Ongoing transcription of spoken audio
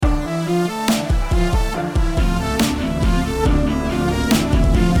Welcome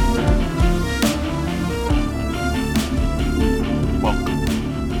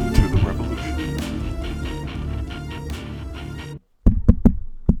to the revolution.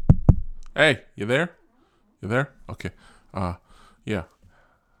 Hey, you there? You there? Okay. Yeah.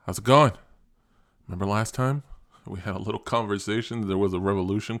 How's it going? Remember last time we had a little conversation? There was a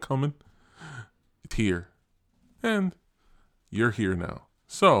revolution coming. It's here. And you're here now.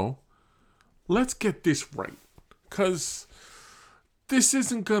 So, let's get this right. Because this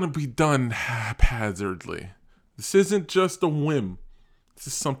isn't going to be done haphazardly. This isn't just a whim. This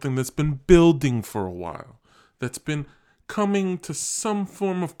is something that's been building for a while. That's been coming to some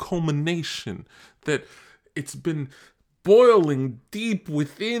form of culmination. That it's been boiling deep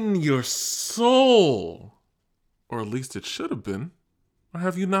within your soul. Or at least it should have been. Or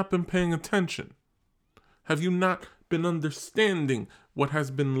have you not been paying attention? Have you not been understanding what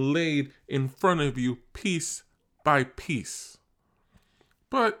has been laid in front of you piece by piece?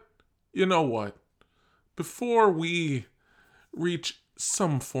 But you know what? Before we reach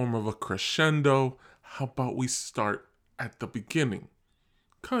some form of a crescendo, how about we start at the beginning?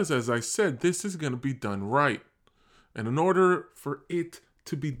 Because as I said, this is going to be done right. And in order for it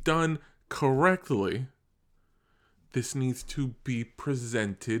to be done correctly, this needs to be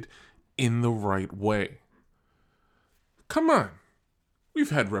presented in the right way. Come on.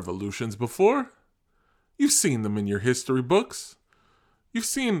 We've had revolutions before. You've seen them in your history books. You've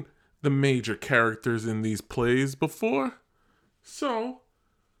seen the major characters in these plays before. So,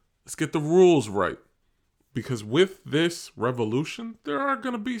 let's get the rules right. Because with this revolution, there are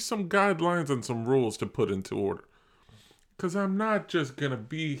going to be some guidelines and some rules to put into order. Because I'm not just going to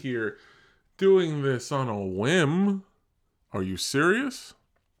be here doing this on a whim. Are you serious?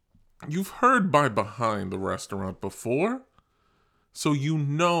 You've heard by Behind the Restaurant before. So you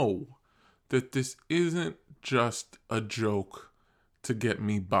know that this isn't just a joke to get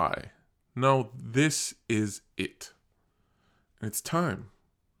me by. No, this is it. And it's time.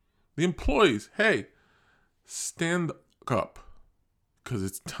 The employees, hey, stand up. Because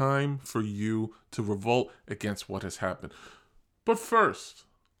it's time for you to revolt against what has happened. But first,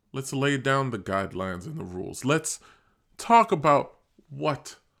 let's lay down the guidelines and the rules. Let's talk about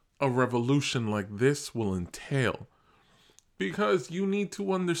what a revolution like this will entail. Because you need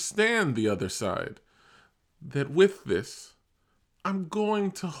to understand the other side. That with this, I'm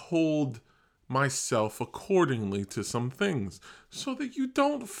going to hold myself accordingly to some things. So that you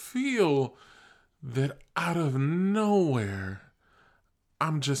don't feel that out of nowhere,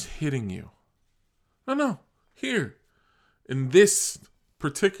 I'm just hitting you. No. Here, in this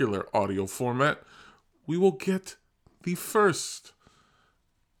particular audio format, we will get the first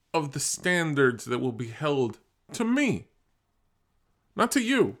of the standards that will be held to me. Not to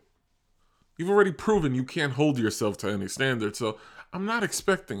you. You've already proven you can't hold yourself to any standard, so I'm not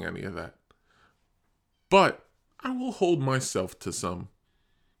expecting any of that. But I will hold myself to some.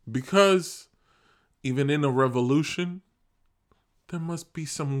 Because even in a revolution, there must be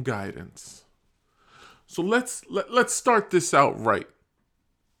some guidance. So let's start this out right.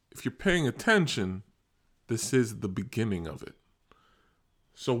 If you're paying attention, this is the beginning of it.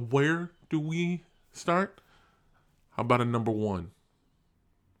 So where do we start? How about a number 1?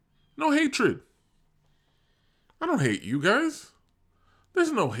 No hatred. I don't hate you guys.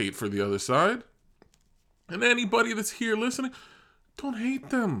 There's no hate for the other side. And anybody that's here listening, don't hate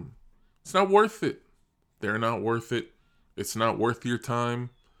them. It's not worth it. They're not worth it. It's not worth your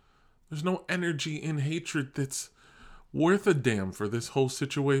time. There's no energy in hatred that's worth a damn for this whole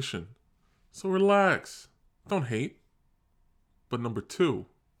situation. So relax. Don't hate. But number 2,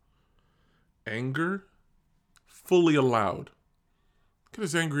 anger, fully allowed. Get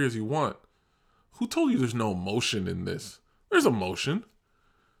as angry as you want. Who told you there's no emotion in this? There's emotion.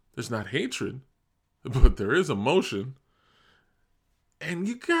 There's not hatred, but there is emotion. And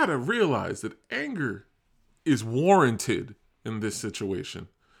you gotta realize that anger is warranted in this situation.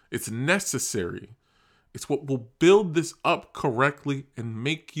 It's necessary. It's what will build this up correctly and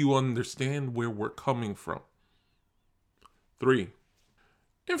make you understand where we're coming from. 3,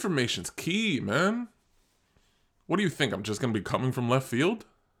 information's key, man. What do you think? I'm just going to be coming from left field?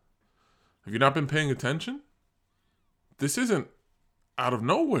 Have you not been paying attention? This isn't out of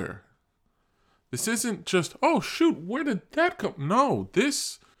nowhere. This isn't just, oh shoot, where did that come? No,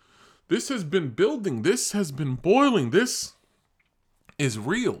 this has been building. This has been boiling. This is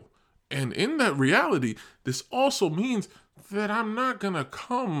real. And in that reality, this also means that I'm not going to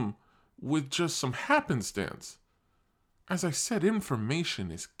come with just some happenstance. As I said,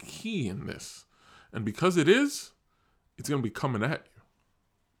 information is key in this. And because it is, it's going to be coming at you.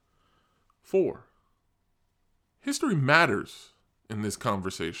 4, history matters in this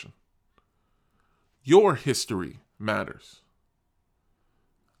conversation. Your history matters.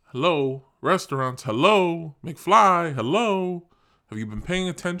 Hello, restaurants. Hello, McFly. Hello. Have you been paying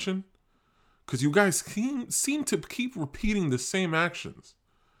attention? Because you guys seem to keep repeating the same actions.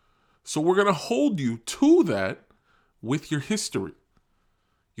 So we're going to hold you to that with your history.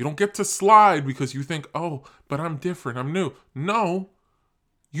 You don't get to slide because you think, oh, but I'm different, I'm new. No,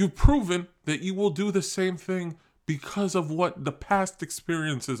 you've proven that you will do the same thing because of what the past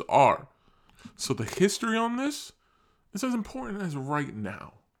experiences are. So the history on this is as important as right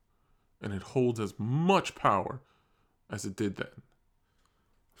now. And it holds as much power as it did then.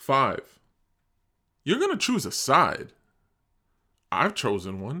 5, you're going to choose a side. I've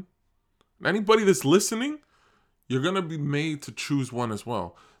chosen one. Anybody that's listening, you're going to be made to choose one as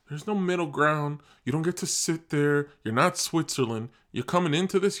well. There's no middle ground. You don't get to sit there. You're not Switzerland. You're coming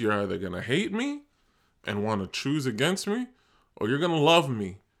into this. You're either going to hate me and want to choose against me, or you're going to love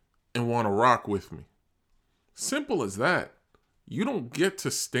me and want to rock with me. Simple as that. You don't get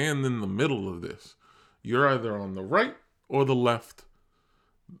to stand in the middle of this. You're either on the right or the left.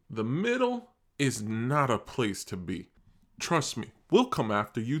 The middle is not a place to be. Trust me, we'll come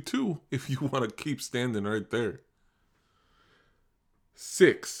after you too if you want to keep standing right there.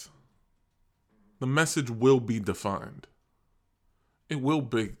 6, the message will be defined. It will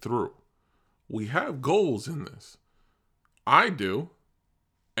break through. We have goals in this. I do.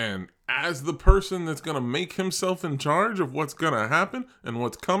 And as the person that's going to make himself in charge of what's going to happen and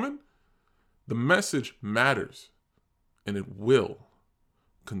what's coming, the message matters. And it will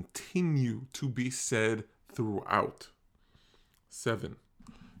continue to be said throughout. 7,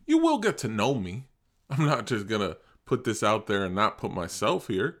 you will get to know me. I'm not just going to put this out there and not put myself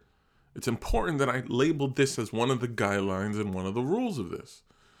here. It's important that I labeled this as one of the guidelines and one of the rules of this.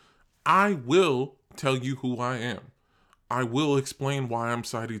 I will tell you who I am. I will explain why I'm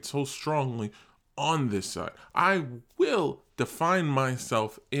siding so strongly on this side. I will define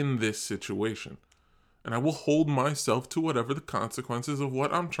myself in this situation. And I will hold myself to whatever the consequences of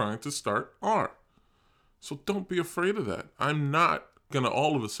what I'm trying to start are. So don't be afraid of that. I'm not going to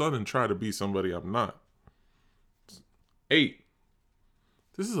all of a sudden try to be somebody I'm not. 8,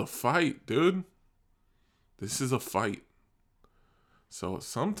 this is a fight, dude. This is a fight. So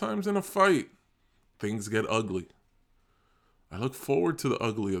sometimes in a fight, things get ugly. I look forward to the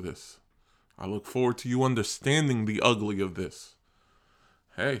ugly of this. I look forward to you understanding the ugly of this.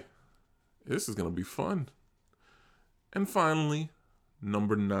 Hey, this is going to be fun. And finally,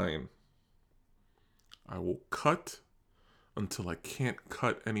 number 9. I will cut until I can't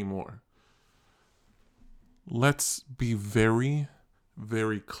cut anymore. Let's be very,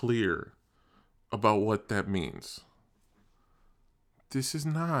 very clear about what that means. This is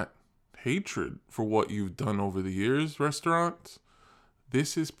not hatred for what you've done over the years, restaurants.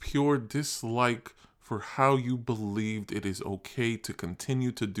 This is pure dislike for how you believed it is okay to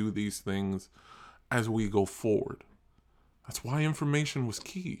continue to do these things as we go forward. That's why information was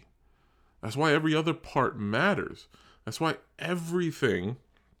key. That's why every other part matters. That's why everything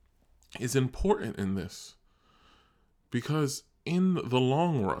is important in this. Because in the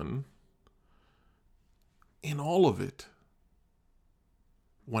long run, in all of it,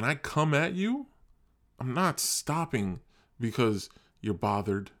 when I come at you, I'm not stopping because you're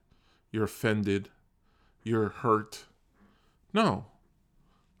bothered, you're offended, you're hurt. No,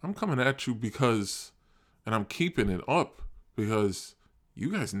 I'm coming at you because, and I'm keeping it up because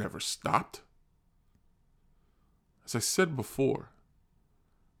you guys never stopped. As I said before,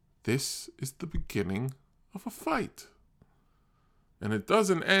 this is the beginning of a fight. And it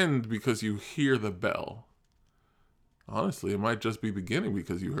doesn't end because you hear the bell. Honestly, it might just be beginning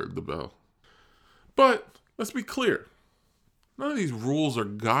because you heard the bell. But let's be clear. None of these rules or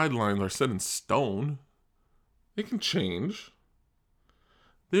guidelines are set in stone. They can change.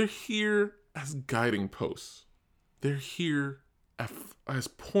 They're here as guiding posts. They're here as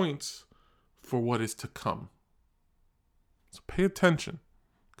points for what is to come. So pay attention,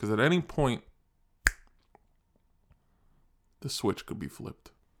 because at any point, the switch could be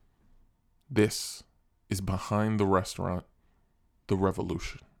flipped. This is Behind the Restaurant, the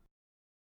revolution.